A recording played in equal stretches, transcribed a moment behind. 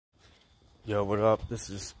Yo, what up? This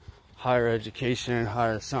is higher education,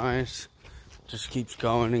 higher science. Just keeps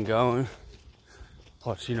going and going.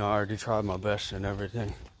 Plus, you know, I already tried my best and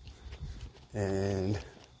everything. And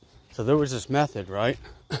so there was this method, right?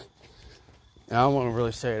 And I don't want to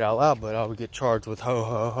really say it out loud, but I would get charged with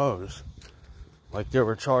ho-ho-hos. Like they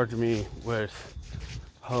were charging me with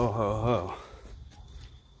ho-ho-ho.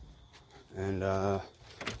 And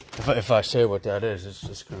if I say what that is, it's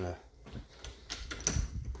just gonna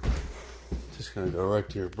go right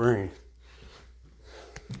to your brain.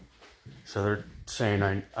 So they're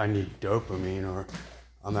saying I need dopamine, or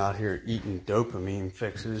I'm out here eating dopamine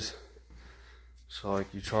fixes. So like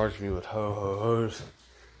you charge me with ho-ho-hos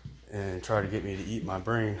and try to get me to eat my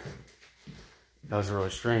brain. That was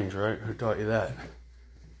really strange, right? Who taught you that?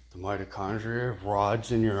 The mitochondria,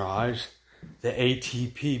 rods in your eyes, the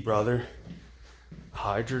ATP, brother.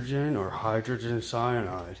 Hydrogen or hydrogen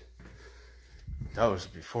cyanide. That was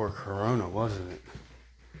before Corona, wasn't it?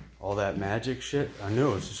 All that magic shit. I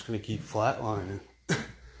knew it was just gonna keep flatlining.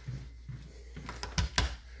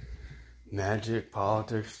 Magic,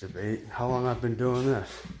 politics, debate. How long I've been doing this?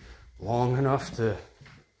 Long enough to,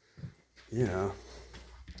 you know,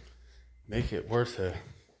 make it worth a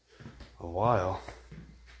while.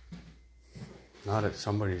 Not at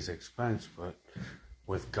somebody's expense, but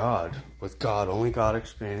with God. With God, only God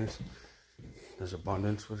expands. There's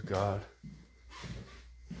abundance with God.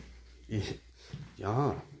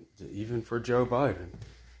 Yeah, even for Joe Biden.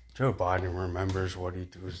 Joe Biden remembers what he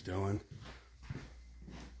was doing.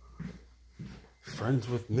 Friends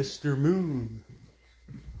with Mr. Moon.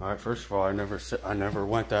 All right, first of all, I never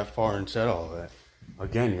went that far and said all that.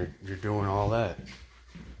 Again, you're doing all that.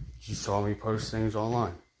 You saw me post things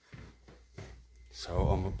online. So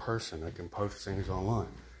I'm a person. I can post things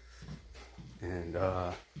online. And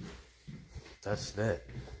that's that.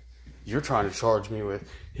 You're trying to charge me with,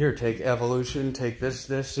 here, take evolution, take this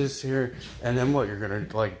here, and then what? You're gonna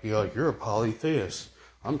be like, you're a polytheist.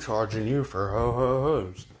 I'm charging you for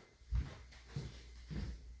ho-ho-hos.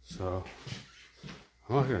 So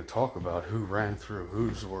I'm not gonna talk about who ran through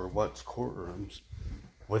whose or what's courtrooms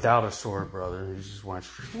without a sword, brother. He just went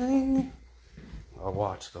shing. I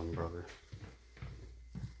watched them, brother.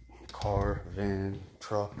 Car, van,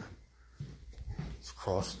 truck. Let's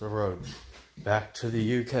cross the road. Back to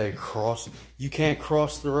the UK. You can't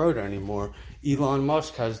cross the road anymore. Elon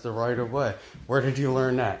Musk has the right of way. Where did you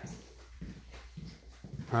learn that?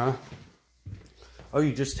 Huh? Oh,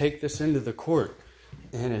 you just take this into the court.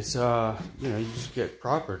 And it's, you know, you just get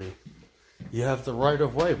property. You have the right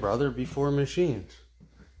of way, brother, before machines.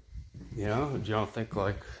 You know? You don't think,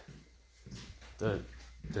 like, that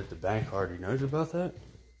the bank already knows about that?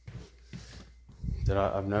 That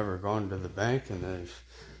I've never gone to the bank and they've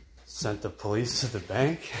sent the police to the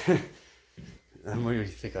bank? And what do you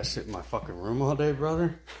think, I sit in my fucking room all day,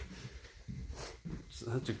 brother? So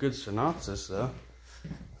that's a good synopsis, though.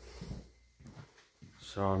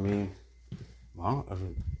 So, I mean, well,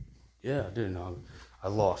 yeah, I didn't know. I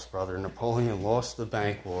lost, brother. Napoleon lost the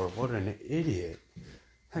bank war. What an idiot.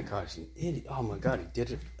 That guy's an idiot. Oh my God, he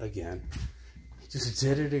did it again. He just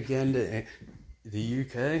did it again to the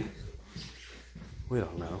UK. We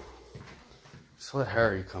don't know. Just let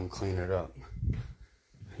Harry come clean it up.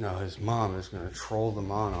 No, his mom is going to troll the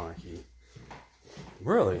monarchy.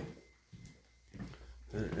 Really?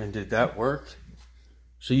 And did that work?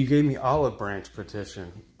 So you gave me olive branch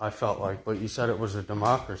petition, I felt like, but you said it was a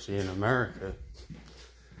democracy in America.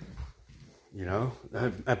 You know?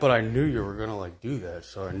 But I knew you were going to, like, do that,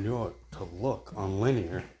 so I knew it to look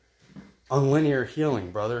unlinear. Unlinear healing,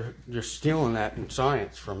 brother. You're stealing that in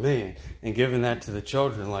science from me and giving that to the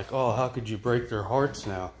children. Like, oh, how could you break their hearts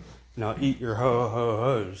now? Now eat your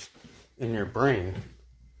ho-ho-hos in your brain.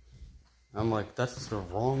 I'm like, that's the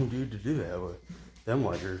wrong dude to do that with. Then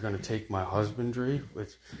what? You're going to take my husbandry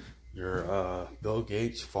with your Bill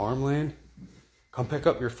Gates farmland? Come pick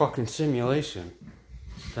up your fucking simulation.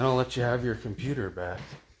 Then I'll let you have your computer back.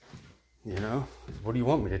 You know? What do you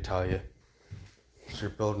want me to tell you? You're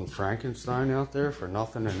building Frankenstein out there for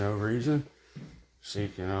nothing and no reason, so you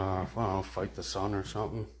can, I don't know, fight the sun or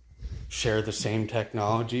something. Share the same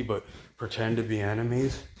technology, but pretend to be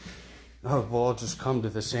enemies. Oh, we'll all just come to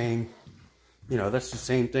the same, you know, that's the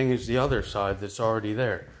same thing as the other side that's already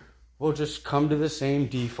there. We'll just come to the same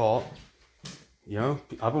default. You know,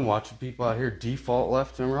 I've been watching people out here default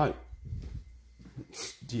left and right.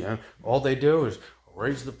 You know, all they do is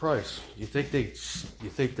raise the price. You think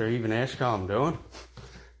they're even ask how I'm doing?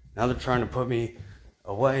 Now they're trying to put me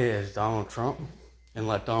away as Donald Trump and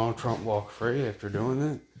let Donald Trump walk free after doing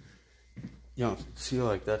that. You don't see,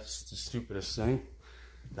 like, that's the stupidest thing.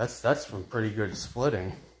 That's from pretty good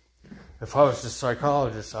splitting. If I was the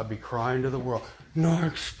psychologist, I'd be crying to the world.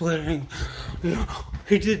 Narc splitting. No,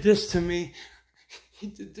 he did this to me. He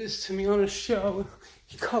did this to me on a show.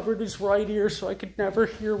 He covered his right ear so I could never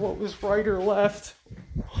hear what was right or left.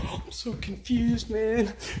 I'm so confused, man.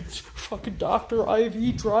 Fucking Dr.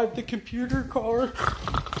 IV drive the computer car.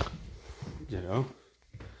 You know?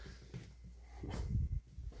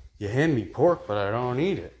 You hand me pork, but I don't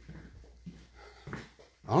eat it.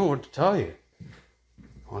 I don't know what to tell you.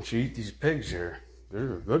 Why don't you eat these pigs here?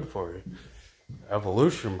 They're good for you.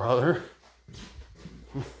 Evolution, brother.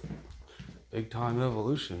 Big time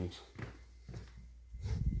evolutions.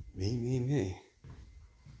 Me.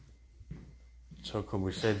 So can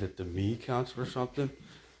we say that the me counts for something?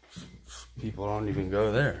 People don't even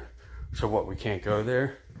go there. So what, we can't go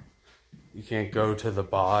there? You can't go to the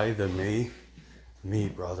by, the me? Me,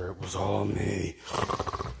 brother, it was all me.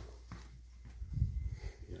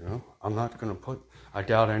 You know, I'm not going to put... I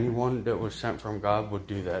doubt anyone that was sent from God would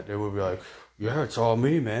do that. They would be like, yeah, it's all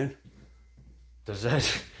me, man. Does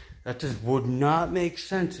that... That just would not make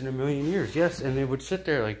sense in a million years. Yes, and they would sit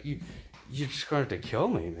there like, you're just going to have to kill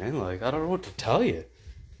me, man. Like, I don't know what to tell you.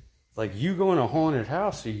 Like, you go in a haunted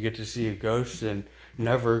house so you get to see a ghost and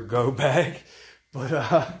never go back.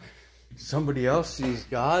 But somebody else sees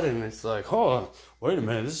God and it's like, oh, wait a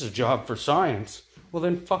minute, this is a job for science. Well,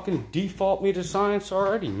 then fucking default me to science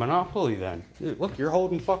already. Monopoly then. Look, you're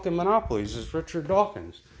holding fucking monopolies. It's Richard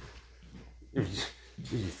Dawkins. You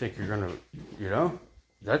think you're going to, you know?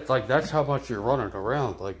 That's how much you're running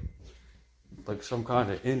around, like some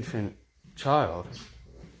kind of infant child.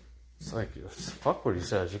 It's like, fuck what he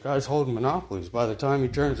says. The guy's holding monopolies. By the time he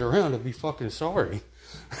turns around, he'll be fucking sorry.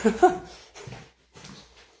 I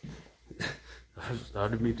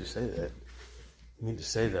didn't mean to say that. I mean to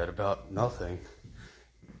say that about nothing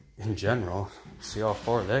in general. See how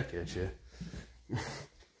far that gets you.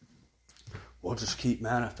 We'll just keep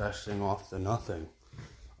manifesting off the nothing.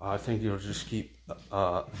 I think you'll just keep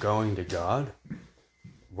going to God.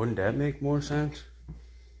 Wouldn't that make more sense?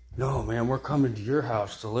 No, man, we're coming to your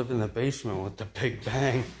house to live in the basement with the Big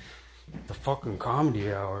Bang. The fucking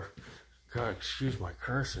comedy hour. God, excuse my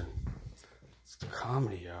cursing. It's the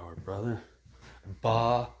comedy hour, brother.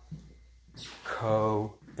 Ba-co-n.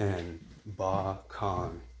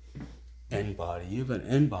 Ba-con. N-body. You have an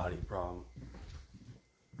N-body problem.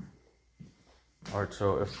 Alright,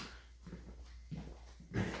 so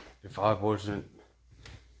if I wasn't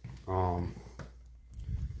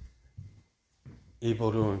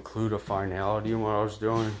able to include a finality in what I was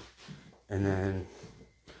doing, and then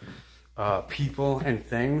people and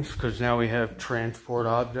things, because now we have transport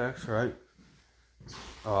objects, right?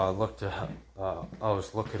 I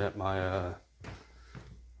was looking at my, I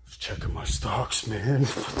was checking my stocks, man.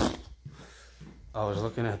 I was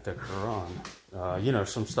looking at the Quran, you know,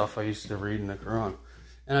 some stuff I used to read in the Quran,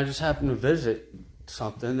 and I just happened to visit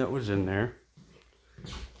something that was in there,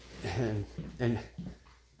 and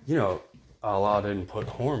you know, Allah didn't put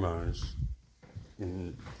hormones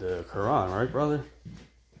in the Quran, right, brother?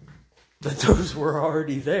 But those were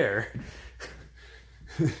already there.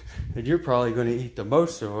 And you're probably going to eat the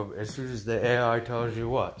most of them as soon as the AI tells you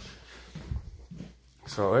what.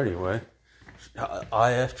 So anyway,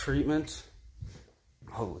 IF treatments.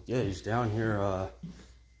 Oh yeah, he's down here.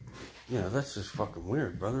 Yeah, that's just fucking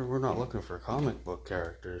weird, brother. We're not looking for comic book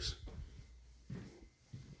characters.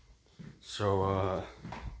 So,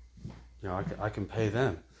 you know, I can pay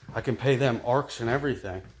them. I can pay them arcs and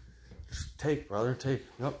everything. Just take, brother, take.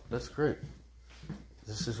 Yep, that's great.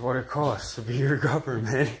 This is what it costs to be your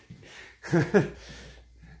government. You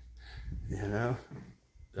know?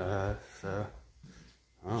 So,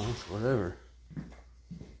 I don't know, it's whatever.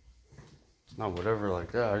 It's not whatever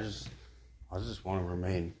like that. I just want to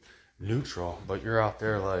remain neutral. But you're out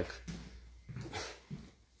there like,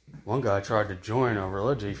 one guy tried to join a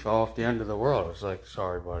religion, he fell off the end of the world. I was like,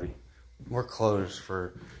 sorry, buddy, we're closed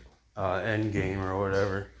for Endgame or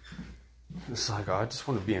whatever. It's like, I just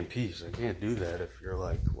want to be in peace. I can't do that if you're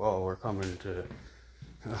like, well, we're coming to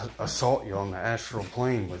assault you on the astral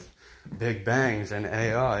plane with big bangs and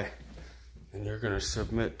AI, and you're gonna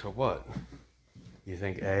submit to what? You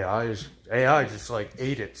think AI just like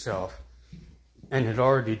ate itself, and it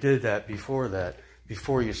already did that before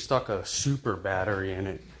you stuck a super battery in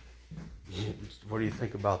it. What do you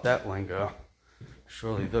think about that lingo?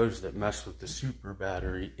 Surely those that mess with the super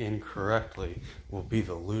battery incorrectly will be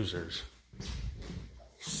the losers.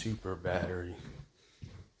 Super battery.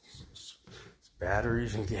 It's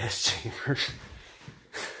batteries and gas chambers.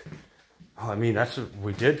 I mean, that's what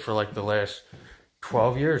we did for like the last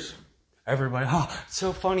 12 years. Everybody, oh, it's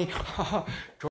so funny.